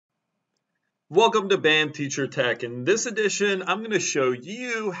Welcome to BAM Teacher Tech. In this edition, I'm going to show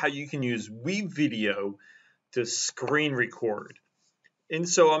you how you can use WeVideo to screen record. And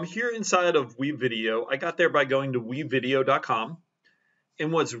so I'm here inside of WeVideo. I got there by going to WeVideo.com.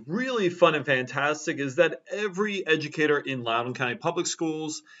 And what's really fun and fantastic is that every educator in Loudoun County Public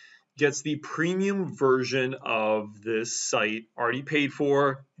Schools gets the premium version of this site already paid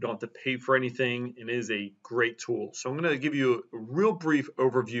for. You don't have to pay for anything, and it is a great tool. So I'm going to give you a real brief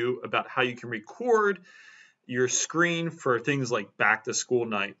overview about how you can record your screen for things like back to school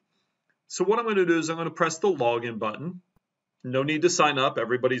night. So what I'm going to do is I'm going to press the login button. No need to sign up.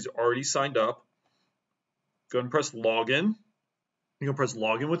 Everybody's already signed up. Go ahead and press login. You can press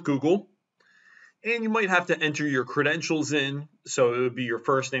login with Google. And you might have to enter your credentials in. So it would be your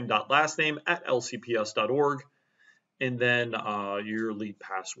first name dot last name at lcps.org, and then your lead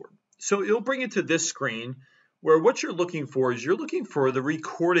password. So it'll bring you to this screen where what you're looking for is you're looking for the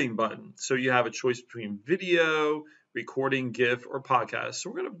recording button. So you have a choice between video, recording, GIF, or podcast.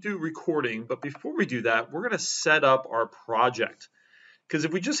 So we're going to do recording, but before we do that, we're going to set up our project. Because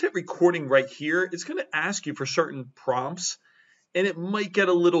if we just hit recording right here, it's going to ask you for certain prompts. And it might get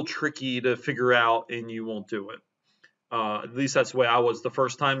a little tricky to figure out, and you won't do it. At least that's the way I was the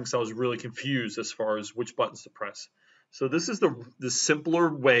first time, because I was really confused as far as which buttons to press. So this is the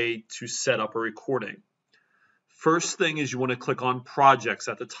simpler way to set up a recording. First thing is you want to click on Projects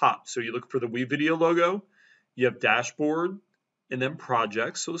at the top. So you look for the WeVideo logo. You have Dashboard, and then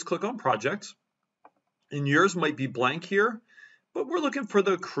Projects. So let's click on Projects. And yours might be blank here, but we're looking for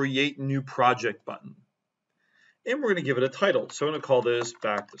the Create New Project button. And we're going to give it a title. So I'm going to call this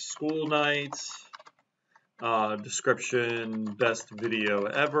Back to School Night, description, best video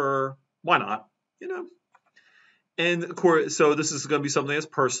ever. Why not? You know. And of course, so this is going to be something that's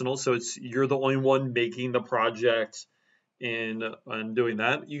personal. So you're the only one making the project and doing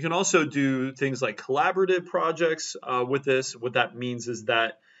that. You can also do things like collaborative projects with this. What that means is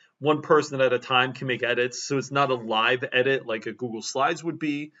that one person at a time can make edits. So it's not a live edit like a Google Slides would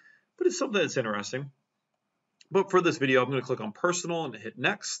be, but it's something that's interesting. But for this video, I'm going to click on Personal and hit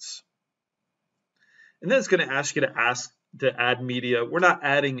Next. And then it's going to ask you to add media. We're not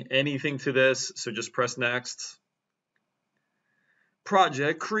adding anything to this, so just press Next.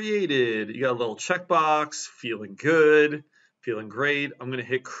 Project created. You got a little checkbox, feeling good, feeling great. I'm going to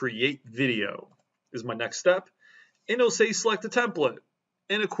hit Create Video is my next step. And it'll say Select a template.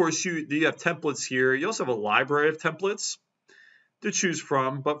 And of course, you have templates here. You also have a library of templates to choose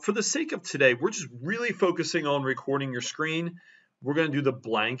from, but for the sake of today, we're just really focusing on recording your screen. We're going to do the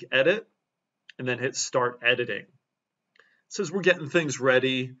blank edit and then hit Start Editing. It says we're getting things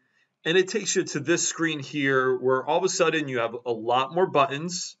ready, and it takes you to this screen here where all of a sudden you have a lot more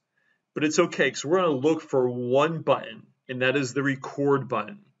buttons, but it's okay because we're going to look for one button, and that is the record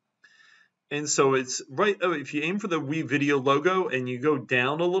button. And so it's right, if you aim for the WeVideo logo and you go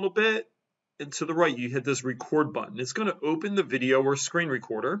down a little bit, and to the right, you hit this record button. It's going to open the video or screen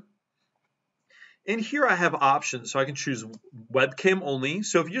recorder. And here I have options. So I can choose webcam only.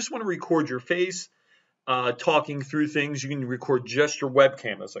 So if you just want to record your face, talking through things, you can record just your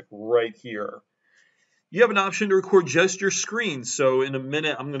webcam. That's like right here. You have an option to record just your screen. So in a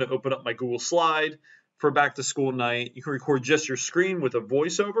minute, I'm going to open up my Google Slide for back to school night. You can record just your screen with a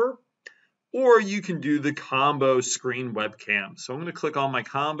voiceover. Or you can do the combo screen webcam. So I'm going to click on my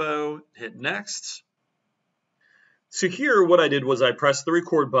combo, hit Next. So here what I did was I pressed the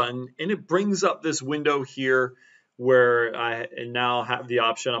record button, and it brings up this window here where I now have the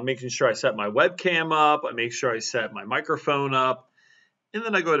option. I'm making sure I set my webcam up. I make sure I set my microphone up. And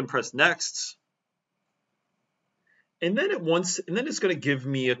then I go ahead and press Next. And then it's going to give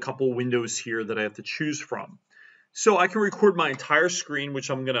me a couple windows here that I have to choose from. So I can record my entire screen, which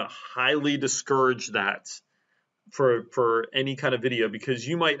I'm going to highly discourage that for any kind of video, because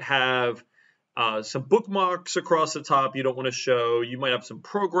you might have some bookmarks across the top you don't want to show. You might have some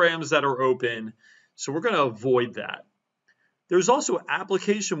programs that are open. So we're going to avoid that. There's also an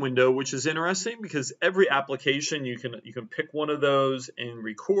application window, which is interesting because every application you can pick one of those and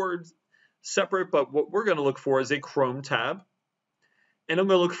record separate. But what we're going to look for is a Chrome tab. And I'm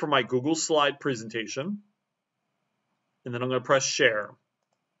going to look for my Google Slide presentation. And then I'm going to press Share.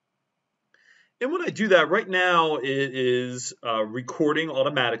 And when I do that, right now it is recording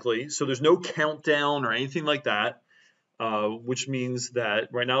automatically. So there's no countdown or anything like that, which means that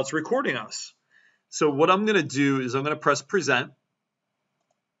right now it's recording us. So what I'm going to do is I'm going to press Present.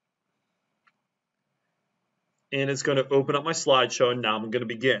 And it's going to open up my slideshow, and now I'm going to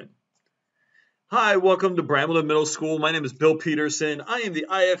begin. Hi, welcome to Brambleton Middle School. My name is Bill Peterson. I am the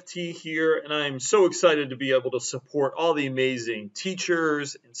IFT here, and I am so excited to be able to support all the amazing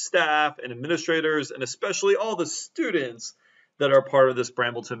teachers and staff and administrators, and especially all the students that are part of this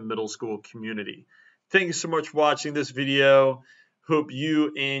Brambleton Middle School community. Thank you so much for watching this video. Hope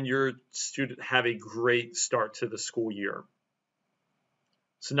you and your student have a great start to the school year.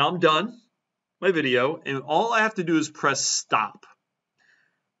 So now I'm done my video, and all I have to do is press stop.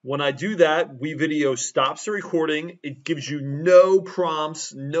 When I do that, WeVideo stops the recording. It gives you no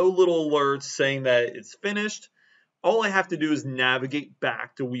prompts, no little alerts saying that it's finished. All I have to do is navigate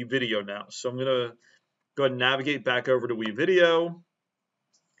back to WeVideo now. So I'm going to go ahead and navigate back over to WeVideo.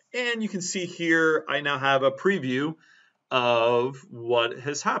 And you can see here, I now have a preview of what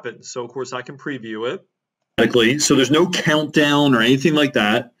has happened. So of course I can preview it. So there's no countdown or anything like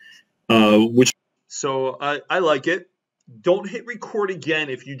that. So I like it. Don't hit record again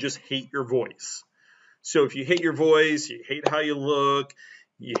if you just hate your voice. So if you hate your voice, you hate how you look,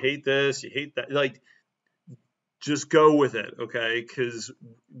 you hate this, you hate that, like, just go with it, okay? Because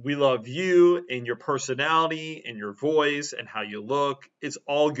we love you and your personality and your voice and how you look. It's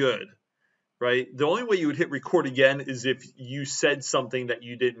all good, right? The only way you would hit record again is if you said something that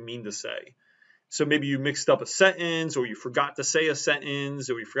you didn't mean to say. So maybe you mixed up a sentence, or you forgot to say a sentence,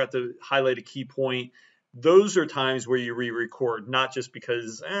 or you forgot to highlight a key point. Those are times where you re-record, not just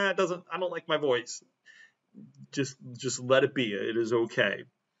because I don't like my voice. Just let it be. It is okay.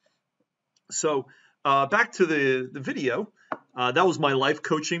 So back to the video. That was my life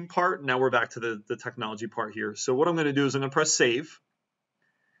coaching part. Now we're back to the technology part here. So what I'm going to do is I'm going to press save.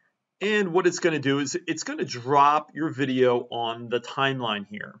 And what it's going to do is it's going to drop your video on the timeline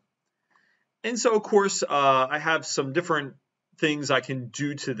here. And so, of course, I have some different things I can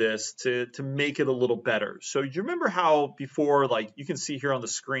do to this to make it a little better. So you remember how before, like you can see here on the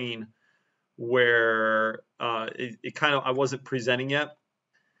screen where it kind of, I wasn't presenting yet.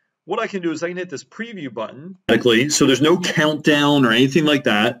 What I can do is I can hit this preview button. So there's no countdown or anything like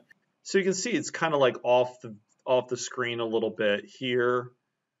that. So you can see it's kind of like off the screen a little bit here.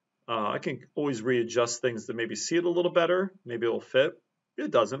 I can always readjust things to maybe see it a little better. Maybe it'll fit.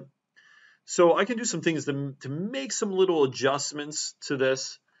 It doesn't. So I can do some things to make some little adjustments to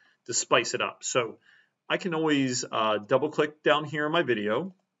this to spice it up. So I can always double click down here in my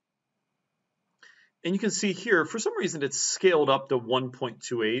video. And you can see here, for some reason, it's scaled up to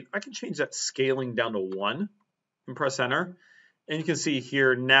 1.28. I can change that scaling down to 1 and press enter. And you can see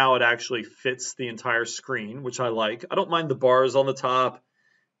here, now it actually fits the entire screen, which I like. I don't mind the bars on the top.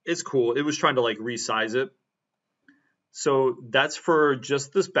 It's cool. It was trying to like resize it. So that's for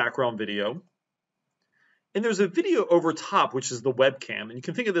just this background video. And there's a video over top, which is the webcam. And you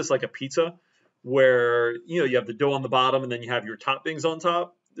can think of this like a pizza where, you have the dough on the bottom and then you have your toppings on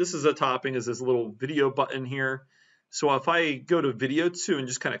top. This is a topping, is this little video button here. So if I go to video 2 and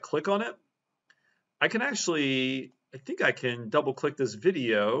just kind of click on it, I can actually, I think I can double click this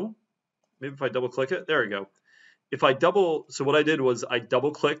video. Maybe if I double click it, there we go. So what I did was I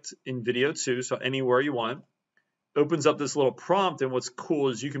double clicked in video 2, so anywhere you want. Opens up this little prompt, and what's cool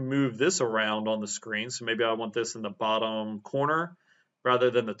is you can move this around on the screen. So maybe I want this in the bottom corner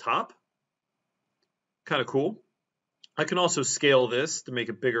rather than the top. Kind of cool. I can also scale this to make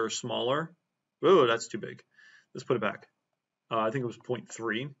it bigger or smaller. Oh, that's too big. Let's put it back. I think it was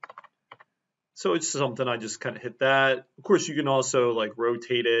 0.3. So it's something I just kind of hit that. Of course, you can also like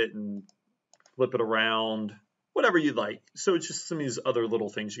rotate it and flip it around, whatever you'd like. So it's just some of these other little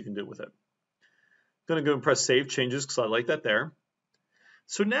things you can do with it. I'm going to go and press save changes because I like that there.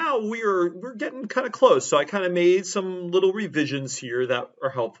 So now we're getting kind of close. So I kind of made some little revisions here that are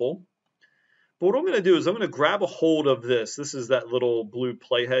helpful. But what I'm going to do is I'm going to grab a hold of this. This is that little blue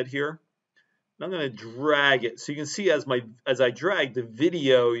playhead here. And I'm going to drag it. So you can see as I drag the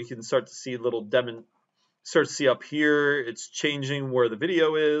video, you can start to see a little start to see up here. It's changing where the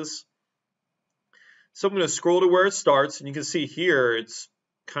video is. So I'm going to scroll to where it starts, and you can see here it's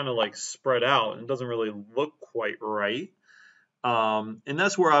kind of like spread out and doesn't really look quite right. And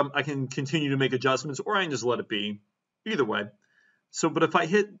that's where I can continue to make adjustments, or I can just let it be. Either way. So, but if I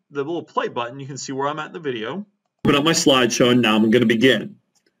hit the little play button, you can see where I'm at in the video. Open up my slideshow, and now I'm going to begin.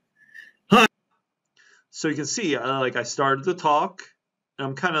 Hi. So you can see, I started to talk, and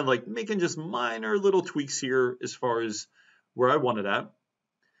I'm kind of like making just minor little tweaks here as far as where I want it at.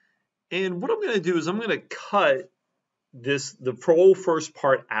 And what I'm going to do is I'm going to cut the whole first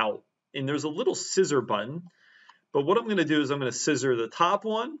part out, and there's a little scissor button. But what I'm going to do is I'm going to scissor the top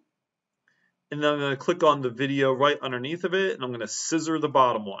one, and then I'm going to click on the video right underneath of it, and I'm going to scissor the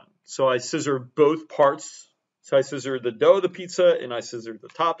bottom one. So I scissor both parts. So I scissor the dough of the pizza, and I scissor the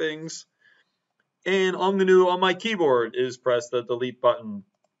toppings. And all I'm going to do on my keyboard is press the delete button.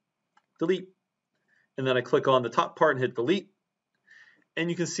 Delete. And then I click on the top part and hit delete. And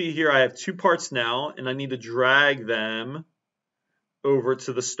you can see here I have two parts now, and I need to drag them over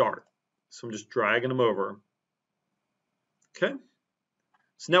to the start. So I'm just dragging them over. Okay.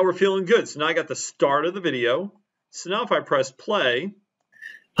 So now we're feeling good. So now I got the start of the video. So now if I press play.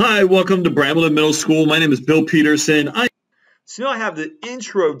 Hi, welcome to Brambleton Middle School. My name is Bill Peterson. So now I have the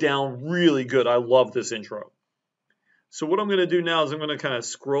intro down really good. I love this intro. So what I'm going to do now is I'm going to kind of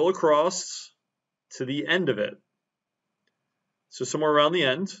scroll across to the end of it. So somewhere around the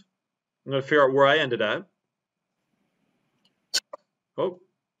end, I'm going to figure out where I ended at. Oh,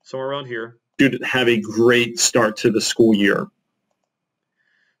 somewhere around here. Should have a great start to the school year.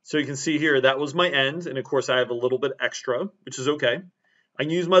 So you can see here, that was my end. And of course, I have a little bit extra, which is okay. I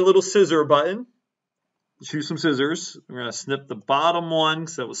can use my little scissor button. Choose some scissors. I'm going to snip the bottom one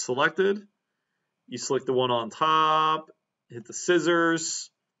because that was selected. You select the one on top, hit the scissors.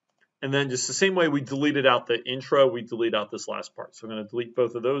 And then just the same way we deleted out the intro, we delete out this last part. So I'm going to delete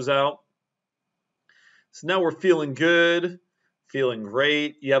both of those out. So now we're feeling good, feeling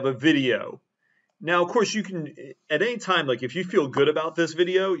great. You have a video. Now, of course, you can, at any time, like if you feel good about this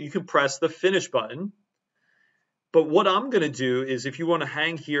video, you can press the finish button. But what I'm going to do is if you want to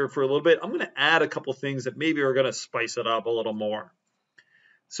hang here for a little bit, I'm going to add a couple things that maybe are going to spice it up a little more.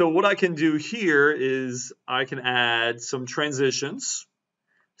 So what I can do here is I can add some transitions.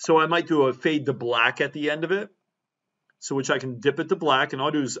 So I might do a fade to black at the end of it, so which I can dip it to black, and all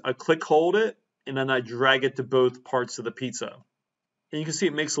I do is I click hold it, and then I drag it to both parts of the pizza. And you can see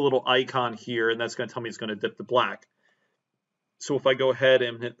it makes a little icon here, and that's going to tell me it's going to dip to black. So if I go ahead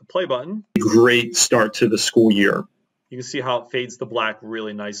and hit the play button. Great start to the school year. You can see how it fades to black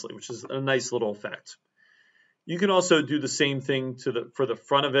really nicely, which is a nice little effect. You can also do the same thing for the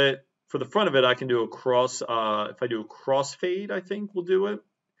front of it. For the front of it, I can do a cross. If I do a crossfade, I think we'll do it.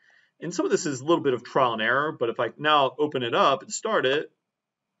 And some of this is a little bit of trial and error, but if I now open it up and start it,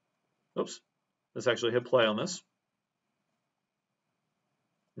 oops, let's actually hit play on this.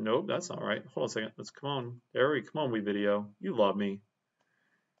 Nope, that's not right. Hold on a second. Let's come on. Come on, WeVideo. You love me.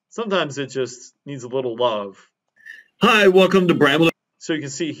 Sometimes it just needs a little love. Hi, welcome to Brambleton. So you can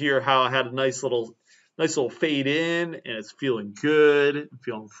see here how I had a nice little fade in, and it's feeling good,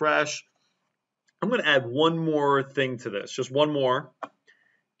 feeling fresh. I'm going to add one more thing to this, just one more.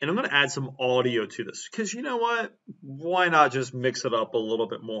 And I'm going to add some audio to this because you know what? Why not just mix it up a little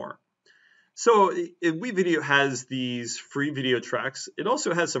bit more? So WeVideo has these free video tracks. It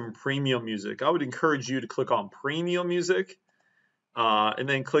also has some premium music. I would encourage you to click on premium music and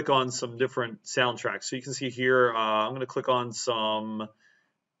then click on some different soundtracks. So you can see here, I'm going to click on some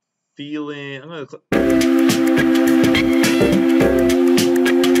feeling.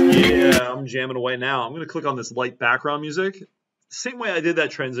 Yeah, I'm jamming away now. I'm going to click on this light background music. Same way I did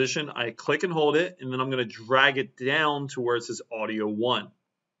that transition, I click and hold it, and then I'm going to drag it down to where it says audio 1.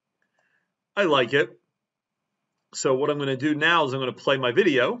 I like it. So what I'm going to do now is I'm going to play my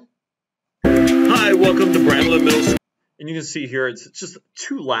video. Hi, welcome to Brambleton Middle School. And you can see here it's just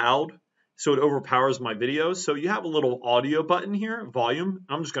too loud, so it overpowers my video. So you have a little audio button here, volume.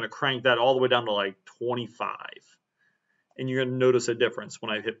 I'm just going to crank that all the way down to like 25. And you're going to notice a difference when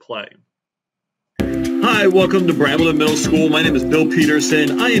I hit play. Hi, welcome to Brambleton Middle School. My name is Bill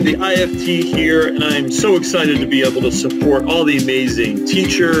Peterson. I am the IFT here, and I'm so excited to be able to support all the amazing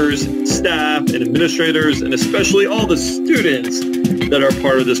teachers, staff, and administrators, and especially all the students that are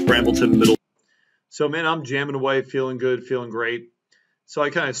part of this Brambleton Middle. So, man, I'm jamming away, feeling good, feeling great. So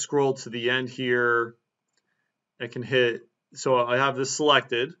I kind of scroll to the end here. I can hit, so I have this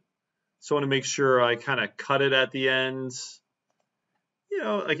selected. So I want to make sure I kind of cut it at the end. You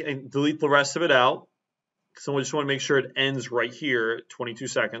know, I can delete the rest of it out. So I just want to make sure it ends right here at 22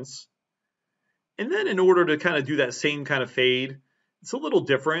 seconds. And then in order to kind of do that same kind of fade, it's a little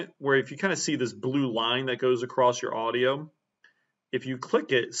different where if you kind of see this blue line that goes across your audio, if you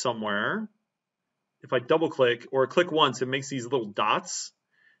click it somewhere, if I double click or click once, it makes these little dots.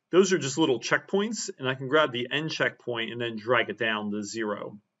 Those are just little checkpoints, and I can grab the end checkpoint and then drag it down to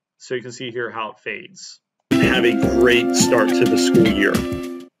 0. So you can see here how it fades. Have a great start to the school year.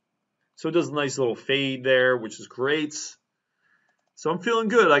 So it does a nice little fade there, which is great. So I'm feeling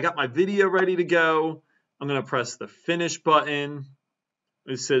good. I got my video ready to go. I'm going to press the finish button.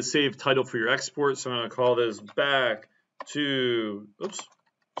 It says save title for your export. So I'm going to call this back to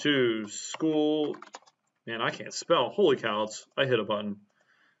school. Man, I can't spell. Holy cow, I hit a button.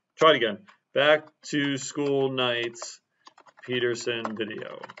 Try it again. Back to school nights Peterson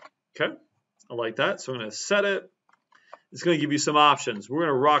video. Okay, I like that. So I'm going to set it. It's going to give you some options. We're going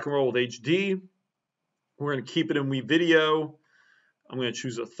to rock and roll with HD. We're going to keep it in WeVideo. I'm going to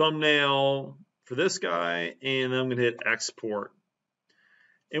choose a thumbnail for this guy, and I'm going to hit export.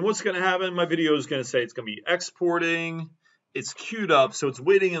 And what's going to happen, my video is going to say it's going to be exporting. It's queued up, so it's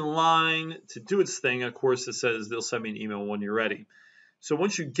waiting in line to do its thing. Of course, it says they'll send me an email when you're ready. So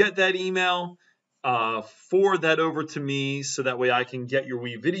once you get that email, forward that over to me so that way I can get your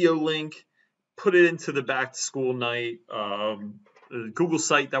WeVideo link, put it into the back to school night Google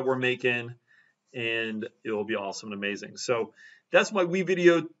site that we're making, and it'll be awesome and amazing. So that's my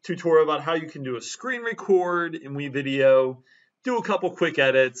WeVideo tutorial about how you can do a screen record in WeVideo, do a couple quick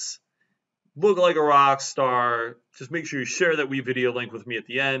edits, look like a rock star. Just make sure you share that WeVideo link with me at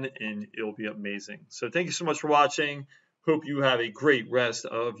the end, and it'll be amazing. So thank you so much for watching. Hope you have a great rest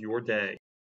of your day.